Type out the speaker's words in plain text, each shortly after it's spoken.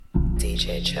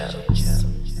DJ Jones.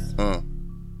 Yeah.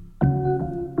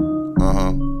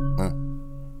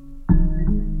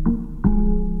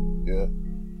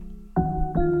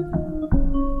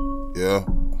 Yeah.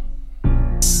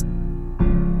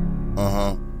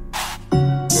 Yeah.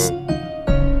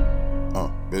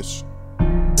 Bitch.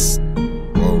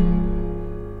 Whoa.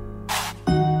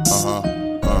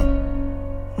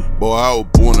 Boy, I was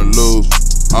born to lose.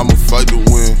 I'ma fight to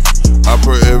win. I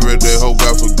pray every day, hope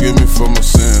God forgive me for my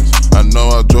sins. I know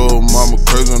I drove mama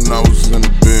crazy when I was in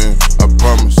the bin. I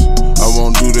promise I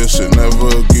won't do that shit never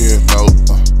again. No,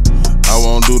 I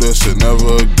won't do that shit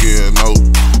never again. No.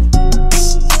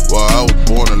 Well, I was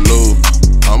born to lose.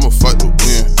 I'ma fight to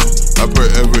win. I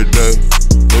pray every day,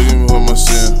 forgive me for my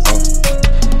sin.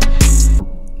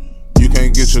 You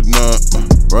can't get your nut.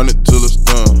 Run it till it's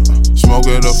done. Smoke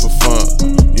it up for fun.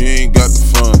 You ain't got the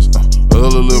funds. I'll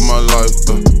live my life.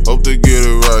 Hope they get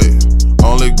it right.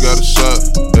 Only got a shot,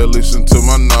 at least until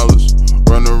my knowledge.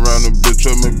 Run around the bitch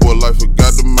with me, boy, life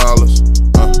forgot the mileage.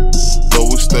 But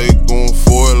we stay going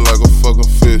for it like a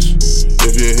fucking fish.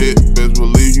 If you hit, best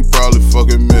believe you probably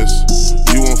fucking miss.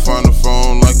 You won't find the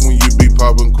phone like when you be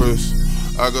poppin' Chris.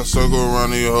 I got circle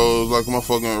around these hoes like my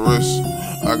fucking wrist.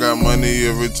 I got money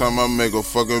every time I make a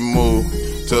fucking move.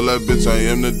 Tell that bitch I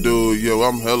am the dude, yo,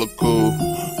 I'm hella cool.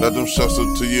 Let them shots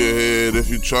up to your head if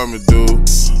you try me, dude.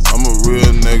 I'm a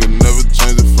real nigga, never